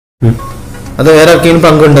അത് വേറെ ആർക്കെങ്കിലും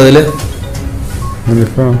പങ്കുണ്ടോ അതില്?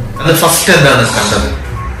 അത് ഫസ്റ്റ് എന്താണ് കണ്ടത്?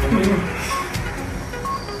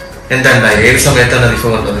 എന്താ ഉണ്ടായി? ഏത് സമയത്താണ് റിഫ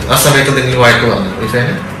വന്നത്? ആ സമയത്ത് നിങ്ങൾ വായ്പ പറഞ്ഞു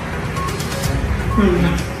റിഫേന്?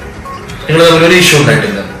 നിങ്ങൾ തമ്മിൽ ഒരു ഇഷ്യൂ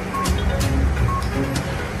ഉണ്ടായിട്ടില്ല?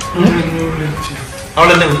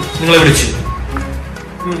 അവളെന്നെ നിങ്ങളെ വിളിച്ചു?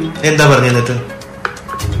 എന്താ പറഞ്ഞു? എന്നിട്ട്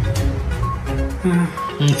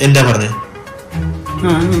എന്താ പറഞ്ഞേ?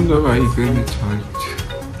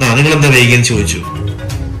 നിങ്ങൾ എന്താ വൈകിയെന്ന് ചോദിച്ചു?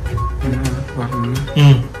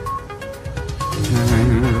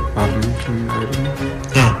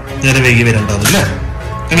 നേരെ വൈകി വരണ്ടാന്നല്ലേ?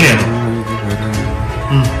 എങ്ങനെയാണോ?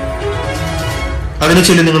 അതിനെ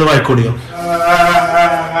ചൊല്ലി നിങ്ങൾ വഴക്കൂടിയോ?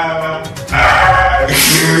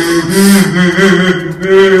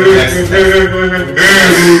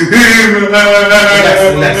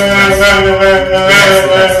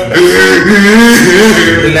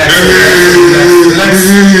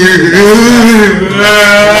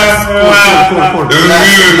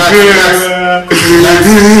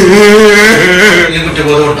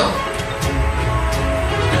 കുറ്റബോധമുണ്ടോ?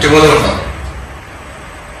 കുറ്റബോധമുണ്ടോ?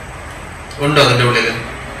 ഉണ്ടോ നിന്റെ ഉള്ളില്?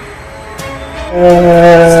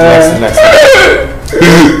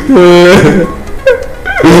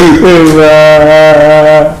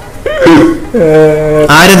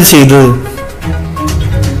 ആരത് ചെയ്തത്?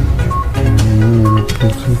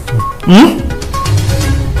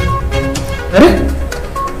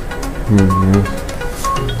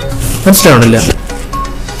 മനസ്സിലാവണില്ല.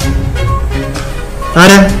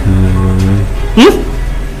 ആരാ?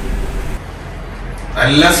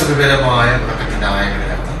 നല്ല സുഖകരമായ ഉറക്കത്തിന്റെ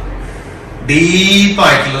ആയകളിലാണ്,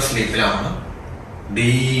 ഡീപ്പായിട്ടുള്ള സ്ലീപ്പിലാണ്,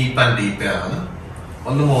 ഡീപ്പാണ്.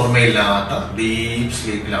 ഒന്നും ഓർമ്മയില്ലാത്ത ഡീപ്പ്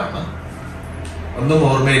സ്ലീപ്പിലാണ്, ഒന്നും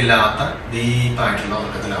ഓർമ്മയില്ലാത്ത ഡീപ്പായിട്ടുള്ള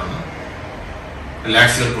ഉറക്കത്തിലാണ്.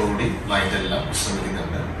 റിലാക്സ് ബോഡി, മൈൻഡ് എല്ലാം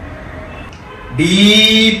വിശ്രമിക്കുന്നുണ്ട്.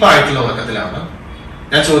 ഡീപ്പായിട്ടുള്ള ഉറക്കത്തിലാണ്.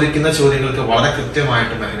 ഞാൻ ചോദിക്കുന്ന ചോദ്യങ്ങൾക്ക് വളരെ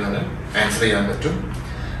കൃത്യമായിട്ട് മരുന്നിന് ആൻസർ ചെയ്യാൻ പറ്റും.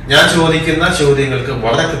 ഞാൻ ചോദിക്കുന്ന ചോദ്യങ്ങൾക്ക്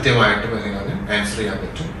വളരെ കൃത്യമായിട്ട് മരുന്നിന് ആൻസർ ചെയ്യാൻ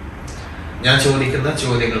പറ്റും. ഞാൻ ചോദിക്കുന്ന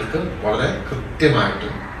ചോദ്യങ്ങൾക്ക് വളരെ കൃത്യമായിട്ട്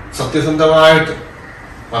സത്യസന്ധമായിട്ട്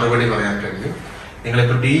മറുപടി പറയാൻ കഴിയും.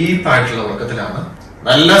 നിങ്ങളിപ്പോ ഡീപ്പായിട്ടുള്ള ഉറക്കത്തിലാണ്,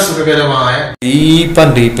 നല്ല സുഖകരമായ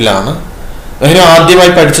ഡീപ്പിലാണ്. മെഹനു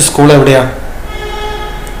ആദ്യമായി പഠിച്ച സ്കൂൾ എവിടെയാ?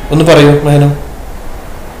 ഒന്ന് പറയൂ മെഹനു.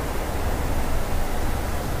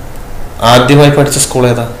 ആദ്യമായി പഠിച്ച സ്കൂൾ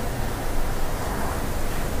ഏതാ?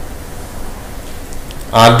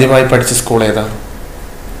 ആദ്യമായി പഠിച്ച സ്കൂൾ ഏതാ?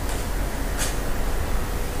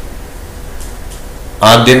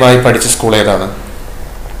 ആദ്യമായി പഠിച്ച സ്കൂൾ ഏതാണ്?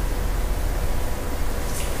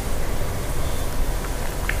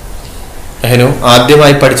 മെഹനു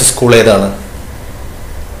ആദ്യമായി പഠിച്ച സ്കൂൾ ഏതാണ്?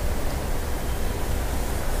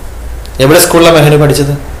 എവിടെ സ്കൂളിലാണ് മെഹനു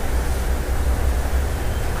പഠിച്ചത്?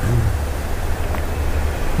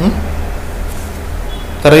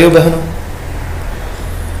 പറയൂ ബഹനു,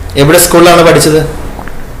 എവിടെ സ്കൂളിലാണ് പഠിച്ചത്?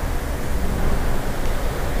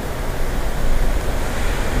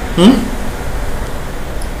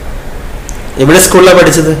 എവിടെ സ്കൂളിലാണ്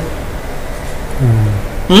പഠിച്ചത്?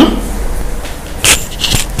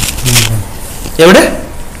 എവിടെ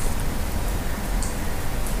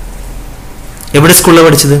എവിടെ സ്കൂളിലാണ്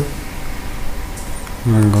പഠിച്ചത്?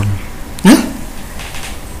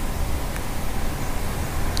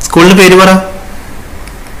 സ്കൂളിന്റെ പേര് പറ.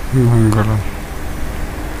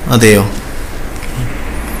 അതെയോ?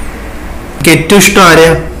 ഏറ്റവും ഇഷ്ടം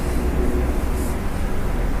ആരെയാ?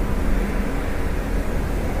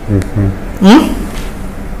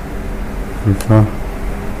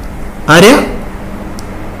 ആരെയാ?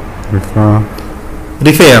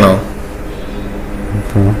 റിഫയാണോ?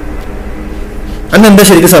 അന്ന് എന്താ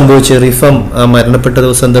ശരിക്കും സംഭവിച്ചത്? റിഫ മരണപ്പെട്ട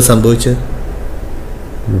ദിവസം എന്താ സംഭവിച്ചത്?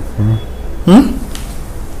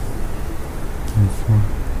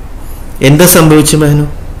 എന്താ സംഭവിച്ചു മെഹനു?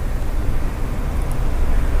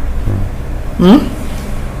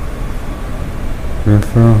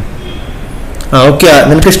 ഓക്കെ,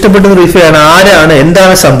 നിനക്ക് ഇഷ്ടപ്പെട്ടത് റിഫയാണ്. ആരാണ്,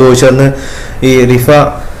 എന്താണ് സംഭവിച്ചത് ഈ റിഫ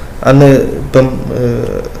അന്ന് ഇപ്പം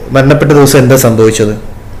മരണപ്പെട്ട ദിവസം എന്താ സംഭവിച്ചത്?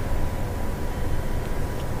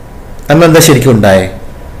 അന്ന് എന്താ ശരിക്കും ഉണ്ടായേ?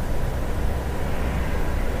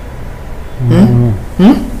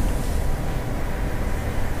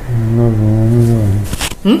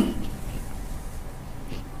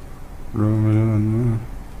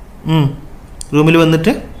 റൂമിൽ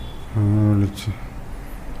വന്നിട്ട്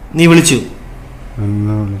നീ വിളിച്ചു?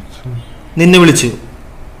 നിന്നെ വിളിച്ചു?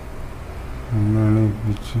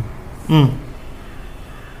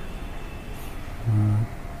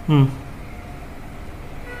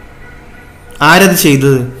 ആരത്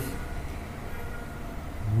ചെയ്തത്?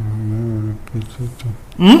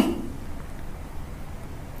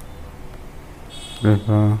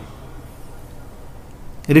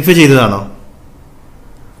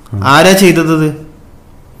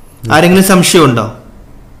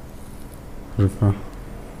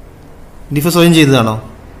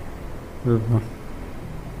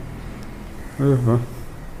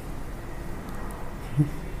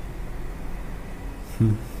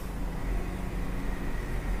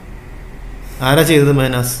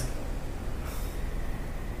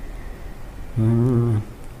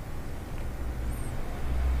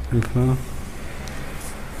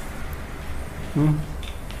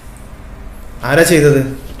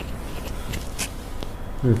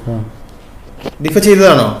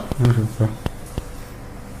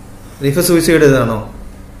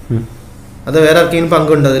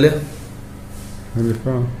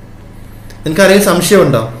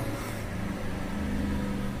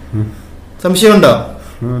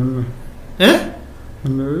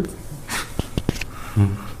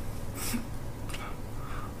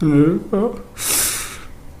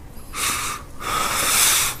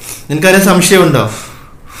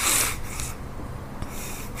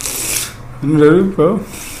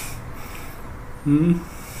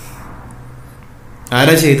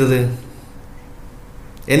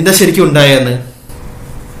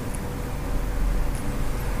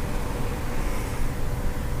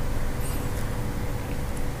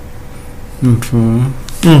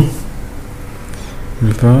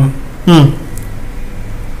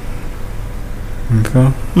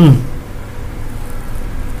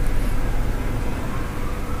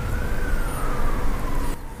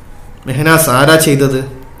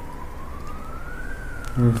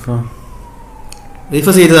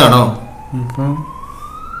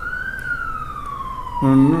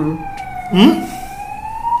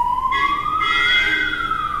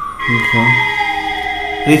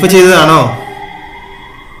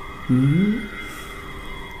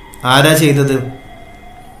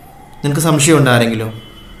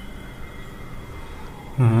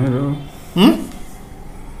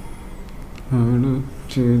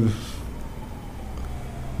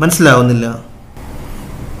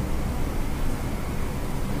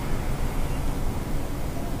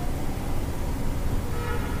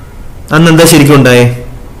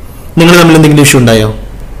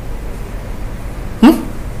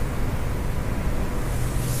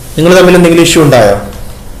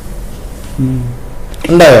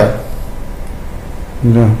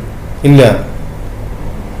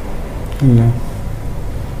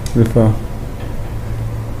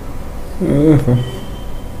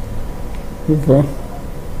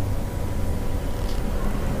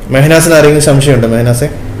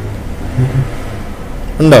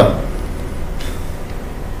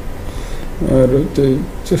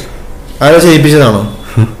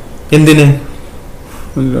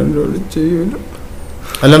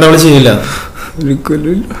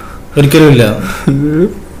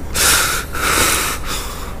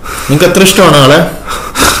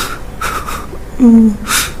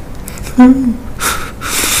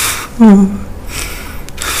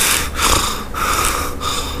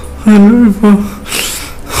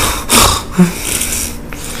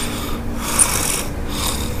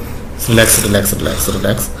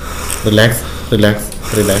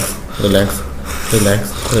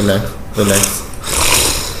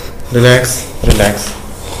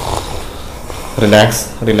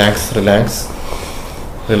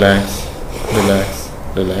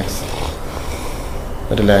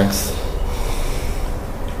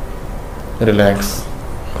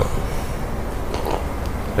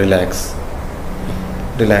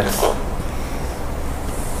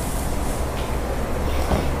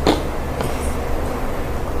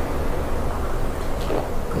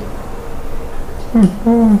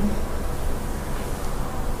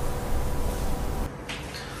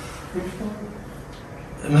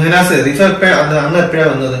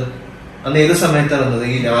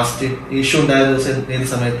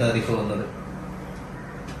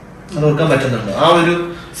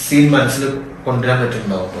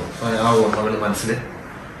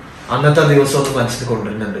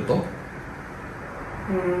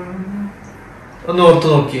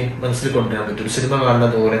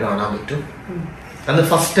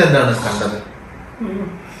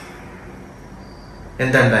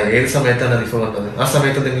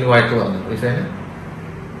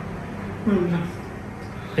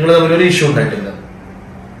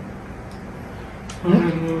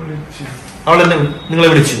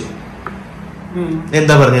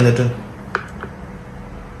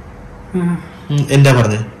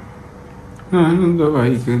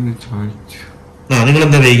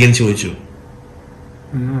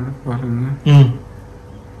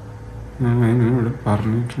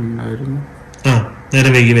 പറഞ്ഞിട്ടുണ്ടായിരുന്നു. ആ, നേരെ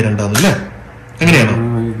വൈകി വരണ്ടാന്ന് അല്ലേ? എങ്ങനെയാണോ?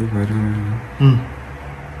 ഇത് വരുന്നില്ല.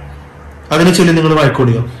 അതിനെ ചൊല്ലി നിങ്ങൾ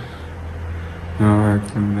വഴക്കൂടിയോ? ഞാൻ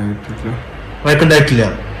വഴക്കുണ്ടായിട്ടില്ല. വഴക്കുണ്ടായിട്ടില്ല.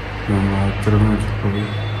 ഞാൻ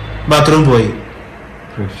ബാത്റൂം പോയി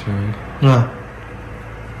ഫ്രഷായി ആ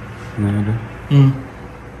നേരെ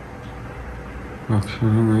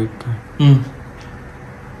ഭക്ഷണം കഴിക്കാൻ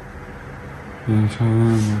ഞാൻ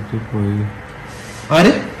സാധനം വീട്ടിൽ പോയി.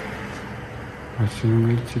 ആര്? ഭക്ഷണം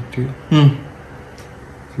കഴിച്ചിട്ട്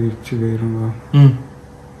തിരിച്ചു വരുമ്പോ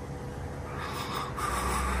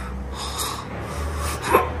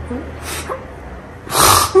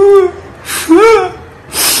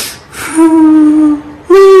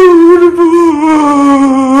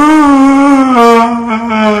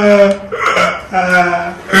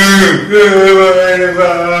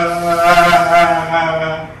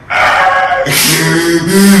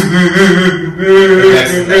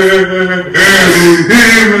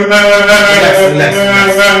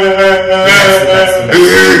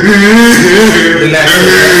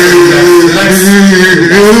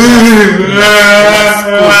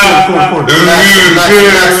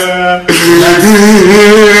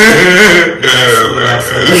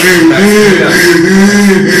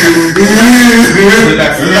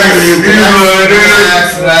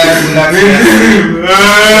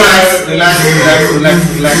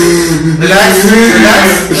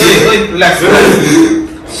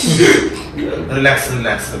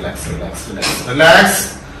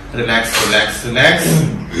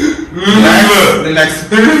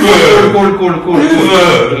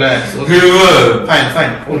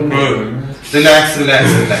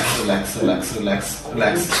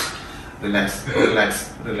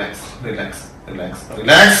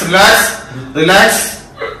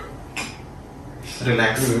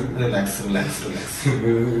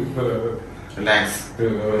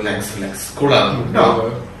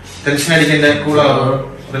ടെൻഷൻ അടിക്കണ്ട, കൂളാവും.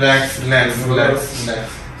 Relax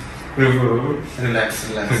relax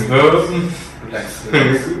relax relax relax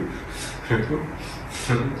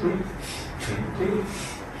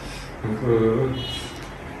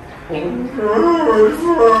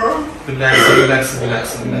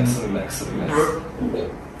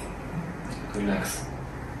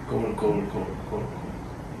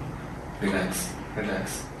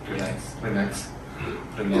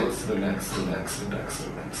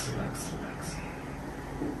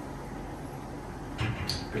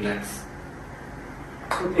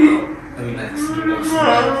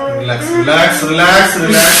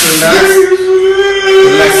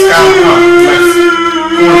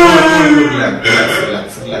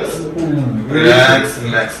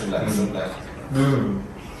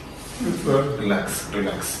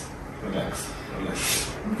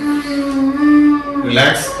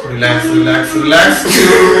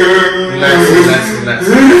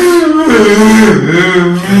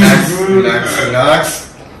relax relax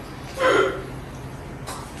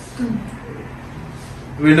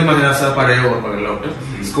വീണ്ടും മദ്രാസ പഴയ ഓർമ്മകളിലോട്ട്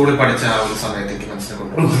സ്കൂളിൽ പഠിച്ച ആ ഒരു സമയത്തേക്ക് മനസ്സിനെ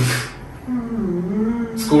കൊണ്ടുപോകും.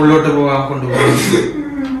 സ്കൂളിലോട്ട് പോകാൻ കൊണ്ടുപോകും.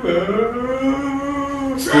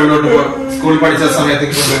 സ്കൂളിൽ പഠിച്ച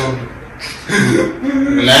സമയത്തേക്ക് കൊണ്ടുപോകും.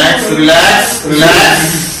 Relax relax relax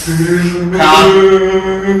relax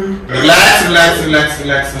relax relax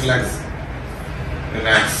relax relax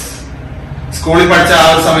relax. സ്കൂളിൽ പഠിച്ച ആ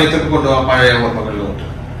ഒരു സമയത്തേക്ക് കൊണ്ടുപോകാം പഴയ ഓർമ്മകളിലോട്ട്.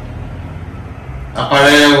 ആ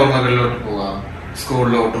പഴയ ഓർമ്മകളിലോട്ട് പോകാം.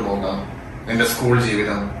 സ്കൂളിലോട്ട് പോകാം. നിന്റെ സ്കൂൾ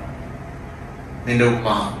ജീവിതം, നിന്റെ ഉപ്പ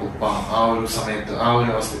ഉപ്പ ആ ഒരു സമയത്ത് ആ ഒരു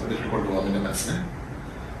അവസ്ഥയിൽ കൊണ്ടുപോകാം നിന്റെ മനസ്സിനെ.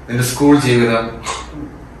 നിന്റെ സ്കൂൾ ജീവിതം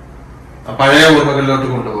ആ പഴയ ഓർമ്മകളിലോട്ട്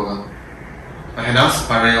കൊണ്ടുപോകാം. മെഹനാസ്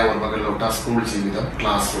പഴയ ഓർമ്മകളിലോട്ട്, ആ സ്കൂൾ ജീവിതം,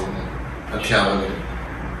 ക്ലാസ് റൂം, അധ്യാപകർ,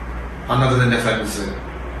 അന്നത്തെ നിന്റെ ഫ്രണ്ട്സ്,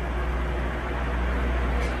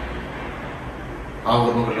 ആ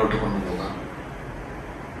ഓർമ്മകളിലോട്ട് കൊണ്ടുപോകാം.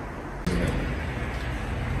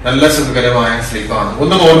 നല്ല സുഖകരമായ സ്ലീപ്പാണ്.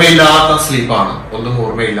 ഒന്നും ഓർമ്മയില്ലാത്ത സ്ലീപ്പാണ്. ഒന്നും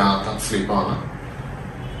ഓർമ്മയില്ലാത്ത സ്ലീപ്പാണ്.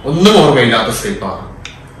 ഒന്നും ഓർമ്മയില്ലാത്ത സ്ലീപ്പാണ്.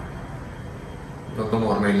 ഒന്നും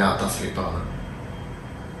ഓർമ്മയില്ലാത്ത സ്ലീപ്പാണ്.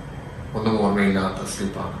 ഒന്നും ഓർമ്മയില്ലാത്ത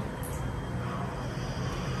സ്ലീപ്പാണ്.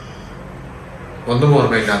 ഒന്നും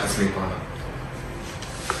ഓർമ്മയില്ലാത്ത സ്ലീപ്പാണ്.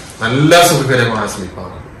 നല്ല സുഖകരമായ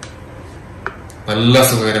സ്ലീപ്പാണ്. നല്ല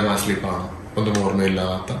സുഖകരമായ സ്ലീപ്പാണ്. ഒന്നും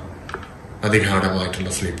ഓർമ്മയില്ലാത്ത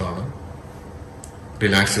അതിഗാഠമായിട്ടുള്ള സ്ലീപ്പാണ്.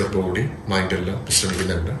 റിലാക്സ് യുവർ ബോഡി, മൈൻഡ് എല്ലാം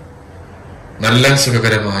വിശ്രമിക്കുന്നുണ്ട്. നല്ല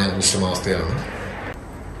സുഖകരമായ വിശ്രമാവസ്ഥയാണ്.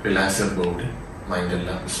 റിലാക്സ് യുവർ ബോഡി, മൈൻഡ്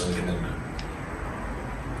എല്ലാം വിശ്രമിക്കുന്നുണ്ട്.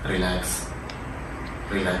 Relax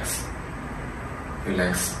relax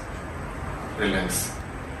relax relax.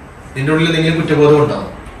 നിന്റെ ഉള്ളിൽ എന്തെങ്കിലും കുറ്റബോധം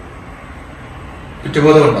ഉണ്ടാവും?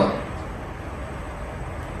 കുറ്റബോധം ഉണ്ടാവും?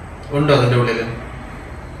 ഉണ്ടോ നിന്റെ ഉള്ളിൽ?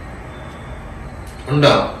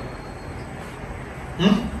 ഉണ്ടോ?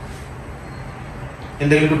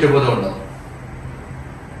 എന്തെങ്കിലും കുറ്റബോധം ഉണ്ടോ?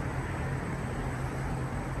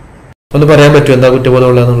 ഒന്ന് പറയാൻ പറ്റുമോ എന്താ കുറ്റബോധം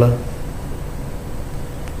ഉള്ളതെന്നുള്ളത്?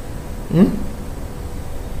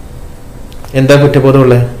 എന്താ കുറ്റബോധം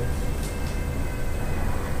ഉള്ളത്?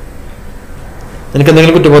 നിനക്ക്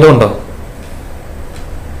എന്തെങ്കിലും കുറ്റബോധം ഉണ്ടോ?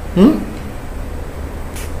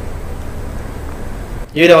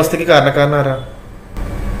 ഈ ഒരു അവസ്ഥക്ക് കാരണക്കാരൻ ആരാ?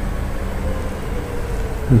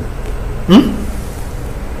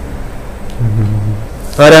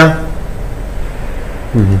 ആരാ?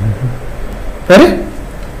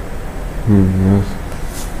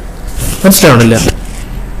 മനസ്സിലാവണില്ല.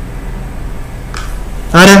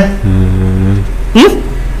 ആരാ?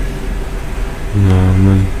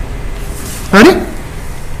 ആര്?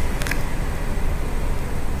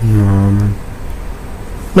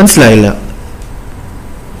 മനസ്സിലായില്ല.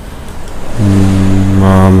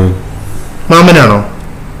 മാമനാണോ?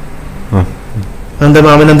 എന്താ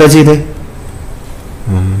മാമൻ എന്താ ചെയ്തേ?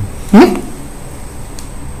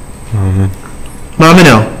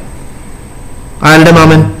 മാമനോ? ആരുടെ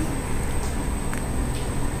മാമൻ?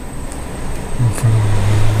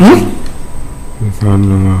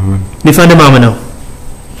 നിഫാന്റെ മാമനോ?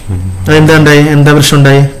 എന്താ ഉണ്ടായി? എന്താ പ്രശ്നം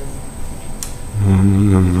ഉണ്ടായി?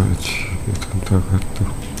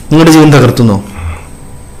 നിങ്ങളുടെ ജീവൻ തകർത്തുന്നോ?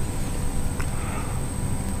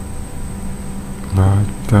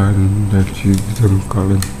 ജീവിതം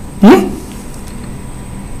കളഞ്ഞു.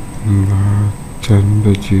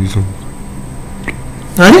 ജീവിതം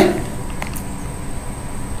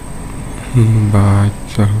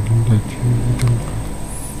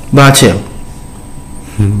ബാച്ചയോ?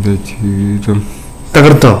 എന്റെ ജീവിതം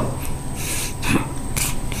തകർത്തോ?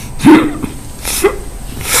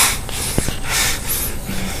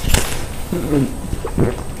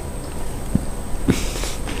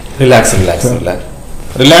 Relax relax relax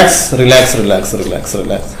relax relax relax relax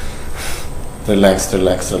relax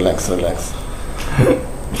relax relax relax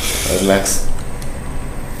relax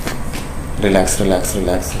relax relax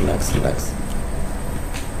relax relax relax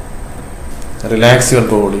relax your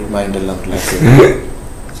body mind എല്ലാം റിലാക്സ്.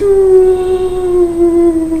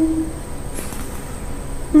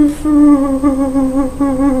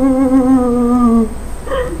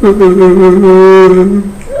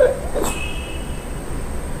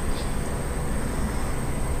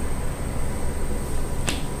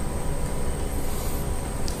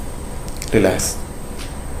 റിലാക്സ്.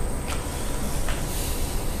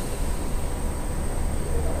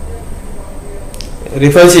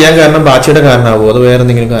 റിഫർ ചെയ്യാൻ കാരണം ബാച്ചയുടെ കാരണമാവോ അത് വേറെ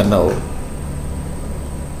എന്തെങ്കിലും കാരണമാവോ?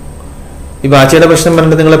 ഈ ബാച്ചയുടെ പ്രശ്നം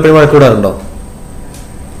പറഞ്ഞിട്ട് നിങ്ങൾ എപ്പോഴും വഴക്കൂടാറുണ്ടോ?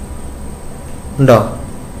 ഉണ്ടോ?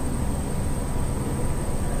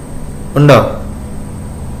 ഉണ്ടോ?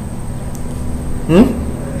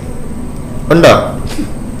 ഉണ്ടോ?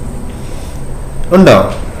 ഉണ്ടോ?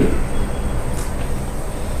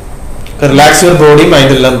 റിലാക്സ് യുവർ ബോഡി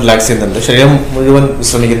മൈൻഡ് എല്ലാം റിലാക്സ് ചെയ്യുന്നുണ്ട്. ശരീരം മുഴുവൻ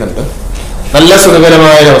വിശ്രമിക്കുന്നുണ്ട്. നല്ല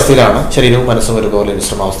സുഖകരമായ ഒരു അവസ്ഥയിലാണ്. ശരീരവും മനസ്സും ഒരുപോലെ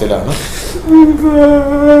വിശ്രമാവസ്ഥയിലാണ്.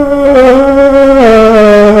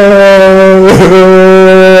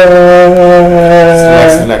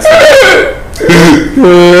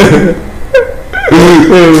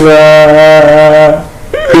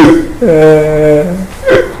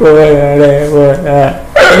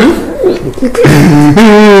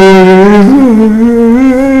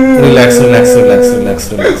 Relax, relax, relax, relax,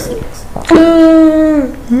 relax, relax.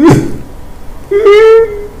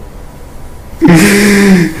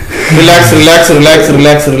 Relax, relax, relax,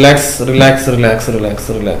 relax, relax, relax, relax, relax,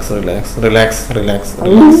 relax, relax, relax, relax,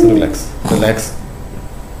 relax, relax, relax.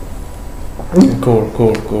 Cool,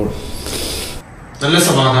 cool, cool. നല്ല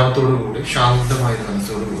സമാധാനത്തോടു കൂടി ശാന്തമായ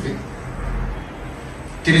മനസ്സോടു കൂടി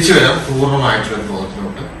തിരിച്ചു വരാം പൂർണ്ണമായിട്ടുള്ള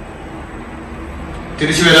അനുഭവത്തിലോട്ട്.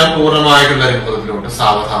 തിരിച്ചു വരാൻ പൂർണ്ണമായിട്ടുള്ള അനുഭവത്തിലോട്ട്.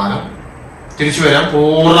 സാവധാനം തിരിച്ചു വരാൻ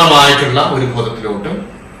പൂർണ്ണമായിട്ടുള്ള ഒരു ബോധത്തിലോട്ട്.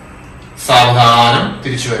 സാവധാനം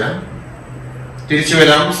തിരിച്ചു വരാം. തിരിച്ചു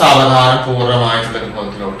വരാം സാവധാനം പൂർണ്ണമായിട്ടുള്ള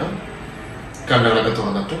അനുഭവത്തിലോട്ട്. കണ്ണുകളൊക്കെ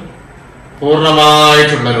തുറന്നിട്ട്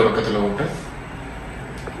പൂർണ്ണമായിട്ടുള്ള ഒരു ഉറക്കത്തിലോട്ട്.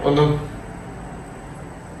 ഒന്നും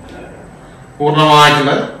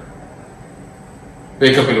പൂർണ്ണമായിട്ടുള്ള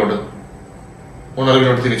വേക്കപ്പിലോട്ട്,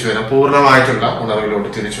 ഉണർവിലോട്ട് തിരിച്ചു വരാം. പൂർണ്ണമായിട്ടുള്ള ഉണർവിലോട്ട്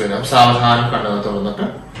തിരിച്ചു വരാം. സാവധാനം കണ്ണുകൾ തുറന്നിട്ട്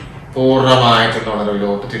പൂർണ്ണമായിട്ടുള്ള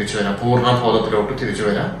ഉണർവിലോട്ട് തിരിച്ചു വരാം. പൂർണ്ണ ബോധത്തിലോട്ട് തിരിച്ചു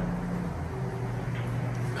വരാം.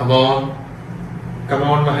 Come on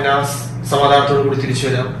come on Mahnaz. സമാധാനത്തോടു കൂടി തിരിച്ചു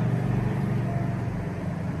വരാം.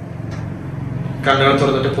 കണ്ണുകൾ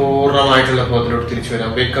തുറന്നിട്ട് പൂർണ്ണമായിട്ടുള്ള ബോധത്തിലോട്ട് തിരിച്ചു വരാം.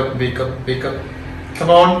 Wake up wake up wake up.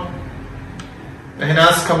 Come on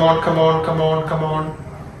Mahnaz. Come on come on come on come on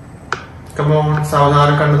come on.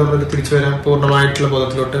 സാവധാനം കണ്ണു തുറന്നിട്ട് തിരിച്ചു വരാം പൂർണ്ണമായിട്ടുള്ള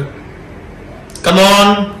ബോധത്തിലോട്ട്. കമോൺ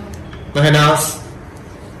മെഹനാസ്.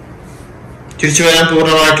 തിരിച്ചു വരാം,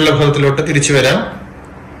 പൂർണ്ണമായിട്ടുള്ള ബോധത്തിലോട്ട് തിരിച്ചു വരാം.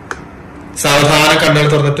 സാവധാനം കണ്ണുകൾ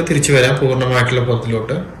തുറന്നിട്ട് തിരിച്ചു വരാം പൂർണ്ണമായിട്ടുള്ള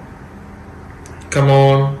ബോധത്തിലോട്ട്.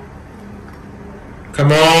 Come on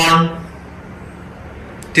come on.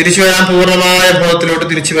 തിരിച്ചു വരാം, പൂർണ്ണമായ ബോധത്തിലോട്ട്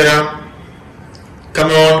തിരിച്ചു വരാം.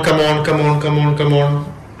 Come on come on come on come on come on.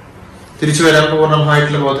 തിരിച്ചു വരാം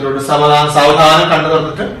പൂർണ്ണമായിട്ടുള്ള ബോധത്തിലോട്ട്. സാവധാനം കണ്ണു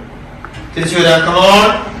തുറന്നിട്ട് തിരിച്ചു വരാം. Come on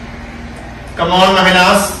come on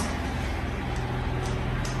Mehnaz.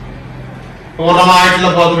 പൂർണ്ണമായിട്ടുള്ള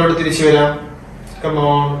ബോധത്തിലോട്ട് തിരിച്ചു വരാം.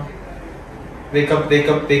 Come on. Wake up, wake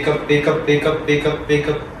up, wake up, wake up, wake up, wake up, wake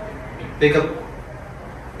up, wake up,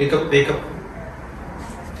 wake up, wake up,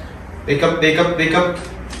 wake up, wake up, wake up.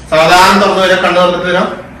 സാവധാനം തുറന്നു വരാം, കണ്ണു തുറന്നിട്ട് വരാം.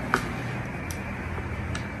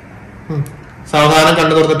 സാവധാനം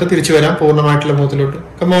കണ്ണു തുറന്നിട്ട് തിരിച്ചു വരാം പൂർണ്ണമായിട്ടുള്ള ബോധത്തിലോട്ട്.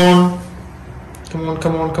 Come on come on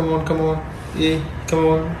come on come on come on.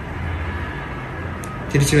 Come on.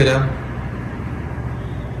 തിരിച്ചു വരാം.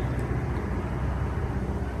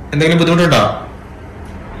 എന്തെങ്കിലും ബുദ്ധിമുട്ടുണ്ടോ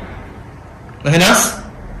മെഹനാസ്?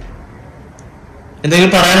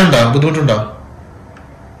 എന്തെങ്കിലും പറയാനുണ്ടോ? ബുദ്ധിമുട്ടുണ്ടോ?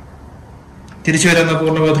 തിരിച്ചു വരാം,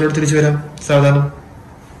 പൂർണ്ണബോധത്തിലോട്ട് തിരിച്ചു വരാം സാവധാനം.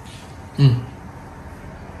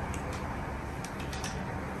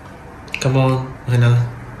 കമോൺ മെഹനാസ്.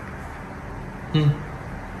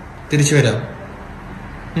 തിരിച്ചു വരാം.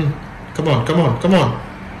 Come on come on come on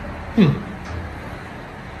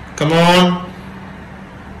come on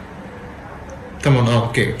come on.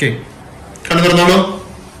 Okay okay. കണ്ണു തുറന്നോളൂ.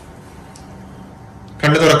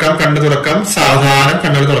 കണ്ണു തുറക്കാം, കണ്ണു തുറക്കാം. സാവധാനം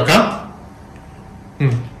കണ്ണുകൾ തുറക്കാം.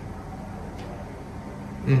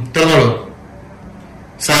 തുറന്നോളൂ.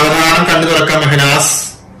 സാവധാനം കണ്ണു തുറക്കാം മെഹനാസ്.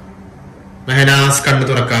 മെഹനാസ് കണ്ണു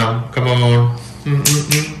തുറക്കാം. Come on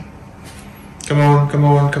come on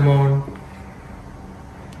come on come on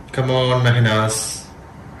come on Mehnaz.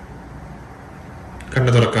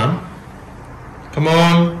 കണ്ണു തുറക്കാം.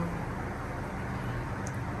 Come on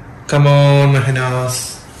come on Mehnaz.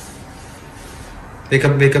 Wake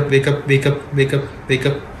up, wake up, wake up, wake up, wake up, wake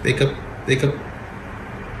up, wake up, wake up.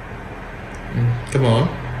 Come on.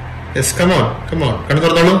 Yes, come on, come on. Kannu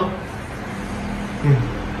thornolu.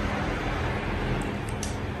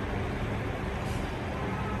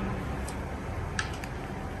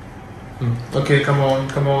 Okay, come on,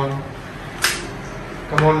 come on.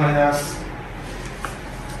 Come on, Manas.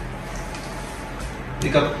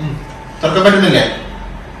 Wake up. Thorkan pattunnille.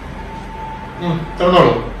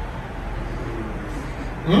 Thornolu.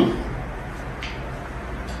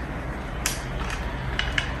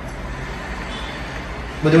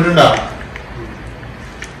 ബുദ്ധിമുട്ടുണ്ടോ?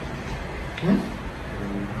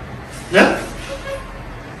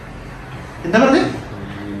 എന്താ പറഞ്ഞേ?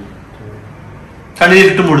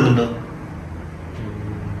 കണ്ണിലിട്ടും മൂടുന്നുണ്ടോ?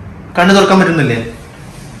 കണ്ണ് തുറക്കാൻ പറ്റുന്നില്ലേ?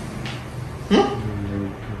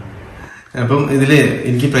 അപ്പം ഇതില്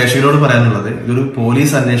എനിക്ക് പ്രേക്ഷകരോട് പറയാനുള്ളത്, ഇതൊരു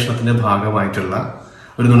പോലീസ് അന്വേഷണത്തിന്റെ ഭാഗമായിട്ടുള്ള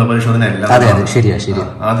ഒരു നുണപരിശോധന അല്ല.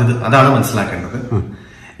 അതാണ് മനസ്സിലാക്കേണ്ടത്.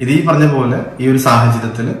 ഇത് ഈ പറഞ്ഞ പോലെ ഈ ഒരു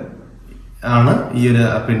സാഹചര്യത്തിൽ ആണ് ഈ ഒരു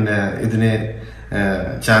ഇതിന്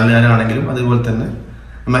ചാനലുകാരാണെങ്കിലും അതുപോലെ തന്നെ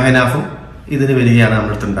മെഹനാഫും ഇതിന് വരികയാണ്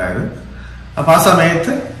നമ്മുടെ അടുത്തുണ്ടായത്. അപ്പൊ ആ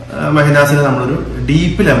സമയത്ത് മെഹനാസിനെ നമ്മളൊരു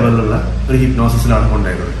ഡീപ്പ് ലെവലിലുള്ള ഒരു ഹിപ്നോസിസിലാണ്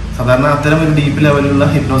കൊണ്ടുപോയത്. സാധാരണ അത്തരം ഒരു ഡീപ്പ് ലെവലിലുള്ള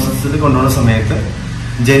ഹിപ്നോസിസിൽ കൊണ്ടുപോകുന്ന സമയത്ത്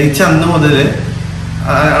ജനിച്ച അന്ന് മുതൽ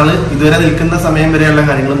ആള് ഇതുവരെ നിൽക്കുന്ന സമയം വരെയുള്ള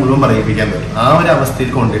കാര്യങ്ങൾ മുഴുവൻ പറയിപ്പിക്കാൻ പറ്റും. ആ ഒരു അവസ്ഥയിൽ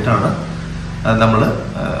കൊണ്ടിട്ടാണ് നമ്മൾ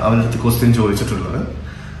അവരുടെ ക്വസ്റ്റ്യൻ ചോദിച്ചിട്ടുള്ളത്.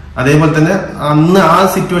 അതേപോലെ തന്നെ അന്ന് ആ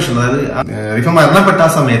സിറ്റുവേഷൻ, അതായത് ഇപ്പൊ മരണപ്പെട്ട ആ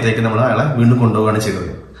സമയത്തേക്ക് നമ്മൾ അയാളെ വീണ്ടും കൊണ്ടുപോവുകയാണ് ചെയ്തത്.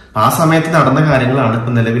 ആ സമയത്ത് നടന്ന കാര്യങ്ങളാണ്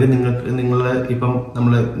ഇപ്പൊ നിലവിൽ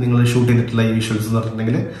നിങ്ങൾ ഷൂട്ട് ചെയ്തിട്ടുള്ള ഈ വിഷ്വൽസ് എന്ന്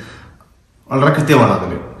പറഞ്ഞിട്ടുണ്ടെങ്കിൽ വളരെ കൃത്യമാണ്.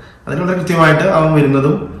 അതിൽ വളരെ കൃത്യമായിട്ട് അവൻ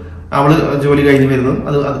വരുന്നതും അവള് ജോലി കഴിഞ്ഞ് വരുന്നതും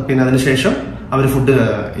പിന്നെ അതിനുശേഷം അവര്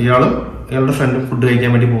ഇയാളുടെ ഫ്രണ്ടും ഫുഡ്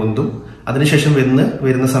കഴിക്കാൻ വേണ്ടി പോകുന്നതും അതിനുശേഷം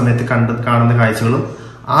വരുന്ന സമയത്ത് കാണുന്ന കാഴ്ചകളും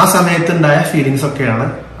ആ സമയത്ത് ഉണ്ടായ ഫീലിങ്സ് ഒക്കെയാണ്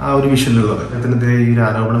ആ ഒരു വിഷ്വലുള്ളത്. അദ്ദേഹത്തിനെതിരെ ഈ ഒരു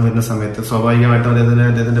ആരോപണം വരുന്ന സമയത്ത് സ്വാഭാവികമായിട്ടും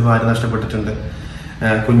അദ്ദേഹത്തിന്റെ ഭാര്യ നഷ്ടപ്പെട്ടിട്ടുണ്ട്,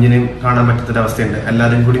 കുഞ്ഞിനെയും കാണാൻ പറ്റാത്തൊരവസ്ഥയുണ്ട്.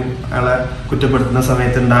 എല്ലാവരും കൂടി അയാളെ കുറ്റപ്പെടുത്തുന്ന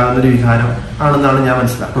സമയത്ത് ഉണ്ടാകുന്ന ഒരു വികാരം ആണെന്നാണ് ഞാൻ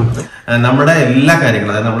മനസ്സിലാക്കുന്നത്. നമ്മുടെ എല്ലാ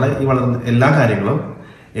കാര്യങ്ങളും, അതായത് നമ്മളെ ഈ വളർന്ന എല്ലാ കാര്യങ്ങളും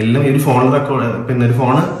എല്ലാം ഈ ഒരു ഫോൺ റെക്കോർഡ്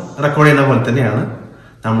ചെയ്യുന്ന പോലെ തന്നെയാണ്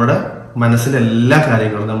നമ്മുടെ മനസ്സിലെ എല്ലാ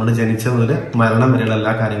കാര്യങ്ങളും, നമ്മൾ ജനിച്ച മുതൽ മരണം വരെയുള്ള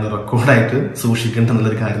എല്ലാ കാര്യങ്ങളും റെക്കോർഡായിട്ട്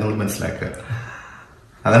സൂക്ഷിക്കേണ്ടെന്നുള്ളൊരു കാര്യം നമ്മൾ മനസ്സിലാക്കുക.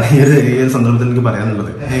 അതാണ് ഈ ഒരു സന്ദർഭത്തിൽ എനിക്ക് പറയാനുള്ളത്.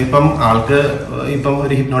 ആൾക്ക്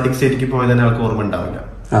ഒരു ഹിപ്നോട്ടിക് സ്റ്റേറ്റിലേക്ക് പോയാൽ തന്നെ ആൾക്ക് ഓർമ്മ ഉണ്ടാവില്ല.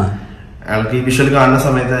 അയാൾക്ക് ഈ വിഷ്വൽ കാണുന്ന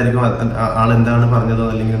സമയത്തായിരിക്കും ആൾ എന്താണ് പറഞ്ഞതോ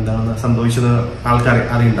അല്ലെങ്കിൽ എന്താണ് സംഭവിച്ചത് ആൾക്ക്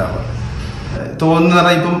അറിയുണ്ടാവുക. തോന്നുന്ന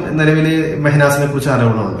പറഞ്ഞാൽ നിലവില് മെഹനാസിനെ കുറിച്ച്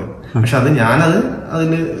ആരോപണമുണ്ട്. പക്ഷെ ഞാനത്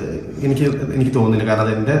അതിന് എനിക്ക് തോന്നുന്നില്ല. കാരണം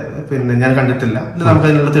അതെന്റെ ഞാൻ കണ്ടിട്ടില്ല, നമുക്ക്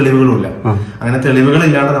അതിനുള്ള തെളിവുകളുമില്ല. അങ്ങനെ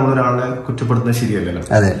തെളിവുകളില്ലാണ്ട് നമ്മൾ ഒരാളെ കുറ്റപ്പെടുത്തുന്നത് ശരിയല്ലല്ലോ.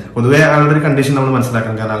 പൊതുവെ ആളുടെ ഒരു കണ്ടീഷൻ നമ്മൾ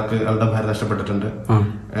മനസ്സിലാക്കണം. കാരണം ആളുടെ ഭാര്യ നഷ്ടപ്പെട്ടിട്ടുണ്ട്.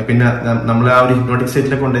 പിന്നെ നമ്മൾ ആ ഒരു ഹിപ്നോട്ടിക്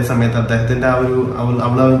സ്റ്റേറ്റിലേക്ക് കൊണ്ടുപോയ സമയത്ത് അദ്ദേഹത്തിന്റെ ആ ഒരു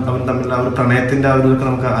അവർ തമ്മിലുള്ള ആ ഒരു പ്രണയത്തിന്റെ ആ ഒരു ഇതൊക്കെ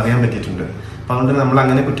നമുക്ക് അറിയാൻ പറ്റിയിട്ടുണ്ട്. അപ്പൊ അതുകൊണ്ട് നമ്മൾ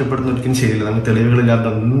അങ്ങനെ കുറ്റപ്പെടുന്ന ഒരിക്കലും ശരിയില്ല. നമുക്ക്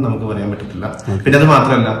തെളിവുകളില്ലാണ്ടൊന്നും നമുക്ക് പറയാൻ പറ്റത്തില്ല. പിന്നെ അത്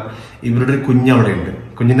മാത്രമല്ല, ഇവരുടെ ഒരു കുഞ്ഞ് അവിടെയുണ്ട്.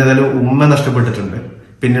 കുഞ്ഞിന്റെ ഏതായാലും ഉമ്മ നഷ്ടപ്പെട്ടിട്ടുണ്ട്,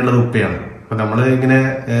 പിന്നെയുള്ളത് ഉപ്പയാണ്. അപ്പൊ നമ്മൾ ഇങ്ങനെ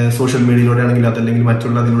സോഷ്യൽ മീഡിയയിലൂടെ ആണെങ്കിൽ അതല്ലെങ്കിൽ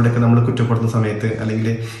മറ്റുള്ള അതിലൂടെയൊക്കെ നമ്മൾ കുറ്റപ്പെടുത്തുന്ന സമയത്ത്, അല്ലെങ്കിൽ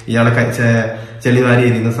ഇയാളെ ചെളിവാരി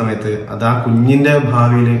എരിയുന്ന സമയത്ത്, അത് ആ കുഞ്ഞിന്റെ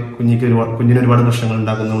ഭാവിയിൽ കുഞ്ഞിന് ഒരുപാട് പ്രശ്നങ്ങൾ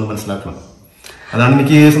ഉണ്ടാക്കുന്നത് നമ്മൾ മനസ്സിലാക്കണം. അതാണ്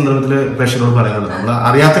എനിക്ക് ഈ സന്ദർഭത്തിൽ പ്രേക്ഷകരോട് പറയാനുള്ളത്. നമ്മൾ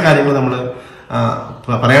അറിയാത്ത കാര്യങ്ങൾ നമ്മൾ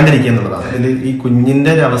പറയാണ്ടിരിക്കുക എന്നുള്ളതാണ്. ഇതിൽ ഈ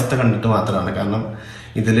കുഞ്ഞിന്റെ ഒരു അവസ്ഥ കണ്ടിട്ട് മാത്രമാണ്. കാരണം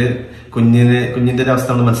ഇതില് കുഞ്ഞിന്റെ ഒരു അവസ്ഥ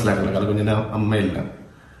നമ്മൾ മനസ്സിലാക്കണം. കാരണം കുഞ്ഞിന്റെ അമ്മയില്ല,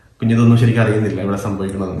 കുഞ്ഞിതൊന്നും ശരിക്കും അറിയുന്നില്ല ഇവിടെ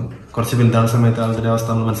സംഭവിക്കണമെന്ന്. കുറച്ച് വലുതാണ സമയത്ത് ആളുടെ അവസ്ഥ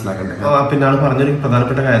നമ്മൾ മനസ്സിലാക്കണ്ടേ. പിന്നെ ആൾ പറഞ്ഞൊരു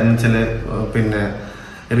പ്രധാനപ്പെട്ട കാര്യം എന്ന് വെച്ചാല്,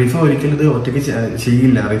 റീഫ ഒരിക്കലും ഇത് ഒറ്റയ്ക്ക്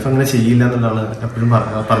ചെയ്യില്ല, റീഫ അങ്ങനെ ചെയ്യില്ല എന്നുള്ളതാണ് എപ്പോഴും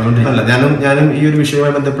പറഞ്ഞുകൊണ്ടിരിക്കുന്നത്. ഞാനും ഈ ഒരു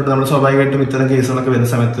വിഷയവുമായി ബന്ധപ്പെട്ട് നമ്മൾ സ്വാഭാവികമായിട്ടും ഇത്തരം കേസുകളൊക്കെ വരുന്ന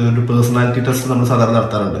സമയത്ത് ഒരു പേഴ്സണാലിറ്റി ടെസ്റ്റ് നമ്മൾ സാധാരണ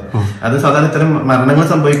നടത്താറുണ്ട്. അത് സാധാരണ ഇത്തരം മരണങ്ങൾ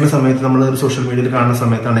സംഭവിക്കുന്ന സമയത്ത് നമ്മൾ ഒരു സോഷ്യൽ മീഡിയയിൽ കാണുന്ന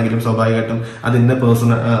സമയത്താണെങ്കിലും സ്വാഭാവികമായിട്ടും അതിന്റെ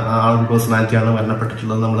പേഴ്സണാലിറ്റിയാണ്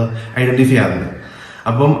മരണപ്പെട്ടിട്ടുള്ളത് നമ്മൾ ഐഡന്റിഫൈ ചെയ്യാറുണ്ട്.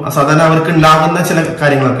 അപ്പം സാധാരണ അവർക്ക് ഉണ്ടാകുന്ന ചില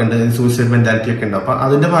കാര്യങ്ങളൊക്കെ ഉണ്ട്, സൂയിസൈഡ് മെന്റാലിറ്റി ഒക്കെ ഉണ്ട്. അപ്പൊ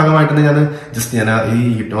അതിന്റെ ഭാഗമായിട്ടാണ് ഞാൻ ഈ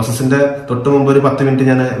ഹിപ്നോസിന്റെ തൊട്ട് മുമ്പ് ഒരു 10 മിനിറ്റ്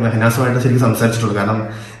ഞാൻ മെഹനാസുമായിട്ട് ശരിക്കും സംസാരിച്ചിട്ടുള്ളൂ. കാരണം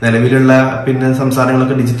നിലവിലുള്ള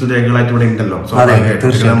സംസാരങ്ങളൊക്കെ ഡിജിറ്റൽ രേഖകളായിട്ട് ഇവിടെ ഉണ്ടല്ലോ.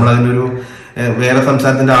 സ്വാഭാവികമായിട്ടും നമ്മൾ അതിനൊരു വേറെ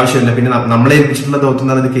സംസാരത്തിന്റെ ആവശ്യമില്ല. പിന്നെ നമ്മളെ ഏൽപ്പിച്ചിട്ടുള്ള ദൗത്യം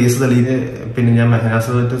എന്ന് പറയുന്നത് കേസ് തെളിയില്. പിന്നെ ഞാൻ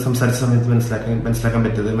മെഹനാസുമായിട്ട് സംസാരിച്ച സമയത്ത് മനസ്സിലാക്കാൻ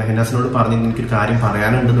പറ്റിയത്, മെഹനാസിനോട് പറഞ്ഞ് എനിക്കൊരു കാര്യം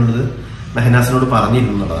പറയാനുണ്ടെന്നുള്ളത് മെഹനാസിനോട്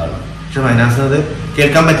പറഞ്ഞിരുന്നുള്ളതാണ്. പക്ഷെ മെഹനാസിന് അത്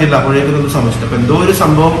കേൾക്കാൻ പറ്റില്ല. അപ്പോഴേക്കും ഒന്ന് സംഭവിച്ചിട്ട് അപ്പൊ എന്തോ ഒരു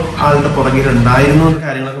സംഭവം ആളുടെ പുറകിൽ ഉണ്ടായിരുന്നു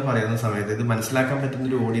കാര്യങ്ങളൊക്കെ പറയുന്ന സമയത്ത് ഇത് മനസ്സിലാക്കാൻ പറ്റുന്ന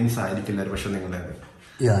ഒരു ഓഡിയൻസ് ആയിരിക്കില്ല ഒരു പക്ഷെ നിങ്ങളുടെ.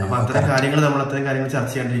 അപ്പൊ അത്തരം കാര്യങ്ങൾ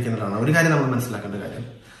ചർച്ച ചെയ്യാണ്ടിരിക്കുന്നതാണ്. ഒരു കാര്യം നമ്മൾ മനസ്സിലാക്കേണ്ട കാര്യം,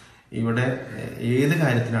 ഇവിടെ ഏത്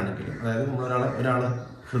കാര്യത്തിനാണെങ്കിലും, അതായത് നമ്മൾ ഒരാള്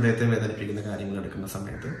ഹൃദയത്തെ വേദനിപ്പിക്കുന്ന കാര്യങ്ങൾ എടുക്കുന്ന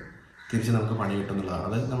സമയത്ത് തിരിച്ച് നമുക്ക് പണി കിട്ടുന്നുള്ളതാണ്.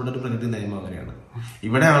 അത് നമ്മുടെ ഒരു പ്രകൃതി നിയമം അങ്ങനെയാണ്.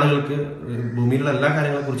 ഇവിടെ ആളുകൾക്ക് ഭൂമിയിലുള്ള എല്ലാ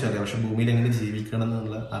കാര്യങ്ങളെ കുറിച്ച് അറിയാം, പക്ഷെ ഭൂമിയിൽ എങ്ങനെ ജീവിക്കണം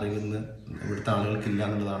എന്നുള്ള അറിയുന്ന ഇവിടുത്തെ ആളുകൾക്ക് ഇല്ല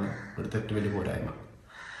എന്നുള്ളതാണ് ഇവിടുത്തെ ഏറ്റവും വലിയ പോരായ്മ.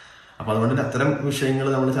 അപ്പൊ അതുകൊണ്ട് അത്തരം വിഷയങ്ങൾ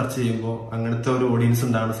നമ്മൾ ചർച്ച ചെയ്യുമ്പോൾ അങ്ങനത്തെ ഒരു ഓഡിയൻസ്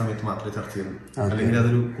ഉണ്ടാകുന്ന സമയത്ത് മാത്രമേ ചർച്ച ചെയ്യുന്നു. അല്ലെങ്കിൽ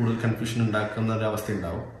അതൊരു കൂടുതൽ കൺഫ്യൂഷൻ ഉണ്ടാക്കുന്ന ഒരു അവസ്ഥ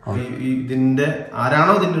ഉണ്ടാവും. ഇതിന്റെ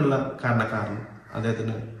ആരാണോ ഇതിനുള്ള കാരണക്കാരൻ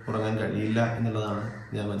അദ്ദേഹത്തിന് ഉറങ്ങാൻ കഴിയില്ല എന്നുള്ളതാണ്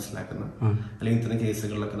ഞാൻ മനസ്സിലാക്കുന്നത്. അല്ലെങ്കിൽ ഇത്തരം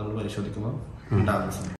കേസുകളിലൊക്കെ നമ്മൾ പരിശോധിക്കുമ്പോൾ ഉണ്ടാകുന്ന സമയം